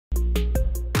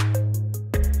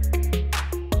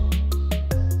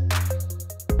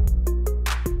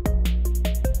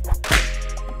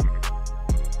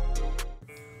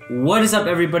What is up,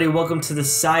 everybody? Welcome to the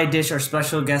Side Dish. Our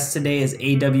special guest today is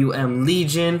AWM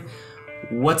Legion.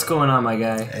 What's going on, my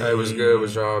guy? Hey, what's good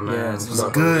with y'all, man? Yeah, what's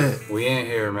good. We in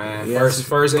here, man. Yes.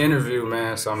 First interview,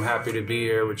 man. So I'm happy to be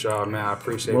here with y'all, man. I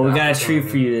appreciate it. Well, we got a treat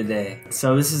for you today.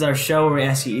 So this is our show where we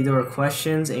ask you either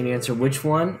questions and you answer which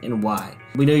one and why.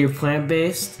 We know you're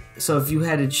plant-based, so if you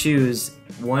had to choose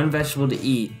one vegetable to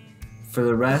eat for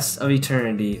the rest of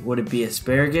eternity, would it be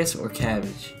asparagus or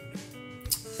cabbage?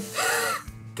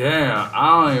 Damn,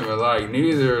 I don't even like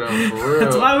neither of them for real.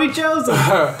 That's why we chose them.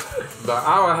 But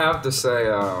I would have to say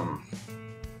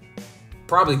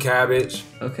probably cabbage.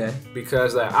 Okay.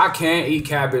 Because like I can't eat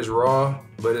cabbage raw,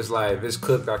 but it's like if it's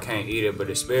cooked I can't eat it. But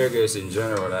asparagus in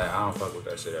general, like I don't fuck with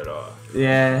that shit at all.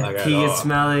 Yeah, like, pee gets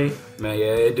smelly. Man,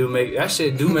 yeah, it do make that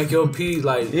shit do make your pee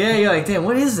like. Yeah, you're like, damn,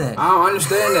 what is that? I don't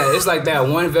understand that. It's like that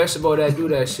one vegetable that do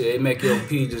that shit. It make your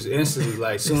pee just instantly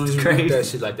like as soon as you eat that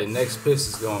shit, like the next piss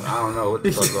is going. I don't know what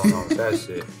the fuck going on with that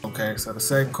shit. Okay, so the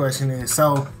second question is: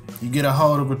 so you get a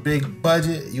hold of a big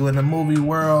budget, you in the movie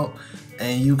world,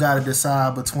 and you got to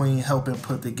decide between helping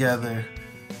put together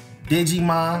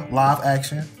Digimon live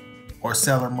action or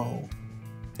Sailor Moon.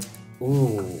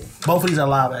 Ooh. Both of these are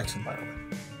live action, by the way.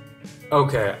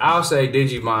 Okay, I'll say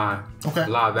Digimon. Okay.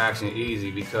 Live action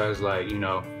easy because like, you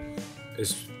know,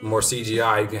 it's more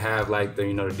CGI. You can have like the,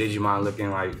 you know, the Digimon looking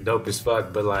like dope as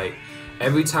fuck, but like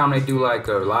every time they do like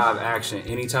a live action,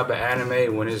 any type of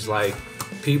anime, when it's like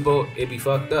people, it be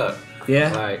fucked up.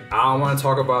 Yeah. Like I don't want to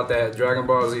talk about that Dragon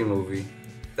Ball Z movie.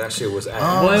 That shit was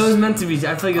ass. Well, it was meant to be.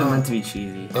 I feel like it was meant to be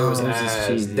cheesy. It was ass. Just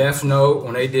cheesy. Death Note,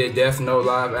 when they did Death Note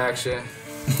live action,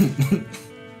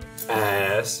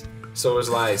 ass. So it's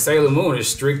like Sailor Moon is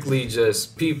strictly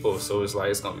just people. So it's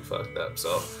like it's gonna be fucked up. So.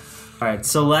 All right.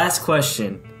 So last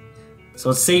question. So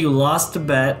let's say you lost the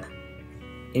bet,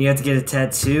 and you have to get a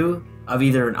tattoo of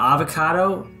either an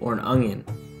avocado or an onion.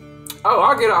 Oh,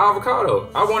 I'll get an avocado.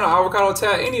 I want an avocado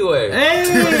tat anyway. Hey!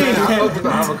 I fuck with the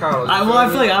avocado. Well, I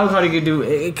feel like avocado could do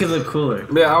it. Could look cooler.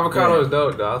 Yeah, avocado is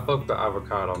dope though. I fuck with the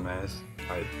avocado, man. It's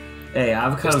like, hey,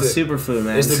 avocado's superfood,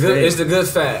 man. It's the good. It's the good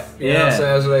fat. You know what I'm saying?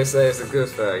 That's what they say. It's the good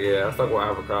fat. Yeah, I fuck with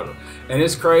avocado. And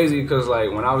it's crazy because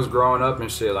like when I was growing up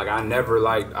and shit, like I never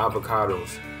liked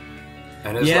avocados.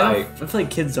 And it's like I feel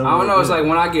like kids don't. I don't know. It's like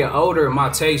when I get older, my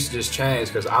taste just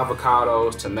changed because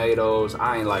avocados, tomatoes,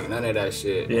 I ain't like none of that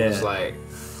shit. Yeah. It's like,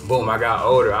 boom, I got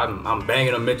older. I'm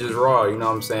banging them bitches raw. You know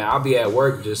what I'm saying? I'll be at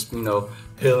work just peeling the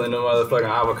motherfucking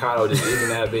avocado, just eating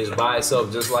that bitch by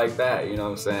itself, just like that. You know what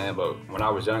I'm saying? But when I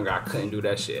was younger, I couldn't do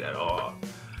that shit at all.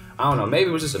 I don't know.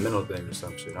 Maybe it was just a mental thing or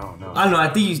some shit. I don't know. I don't know. I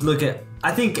think you look at.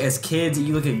 I think as kids,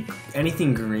 you look at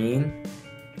anything green.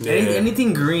 Yeah.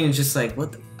 Anything green is just like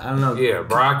what. I don't know. Yeah,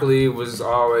 broccoli was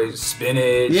always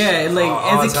spinach. Yeah, like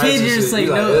all as a kid, you're just like,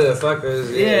 no, fuck this.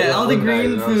 Yeah, all the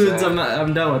green foods I'm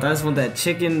done with. I just want that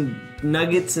chicken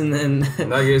nuggets and then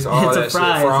nuggets, all that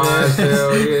fries, shit.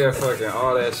 Fries, yeah, fucking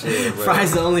all that shit. But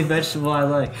fries, the only vegetable I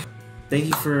like. Thank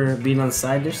you for being on the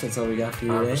Side Dish. That's all we got for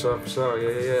you today. For sure,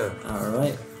 yeah. All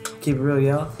right, keep it real,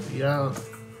 y'all. Yeah.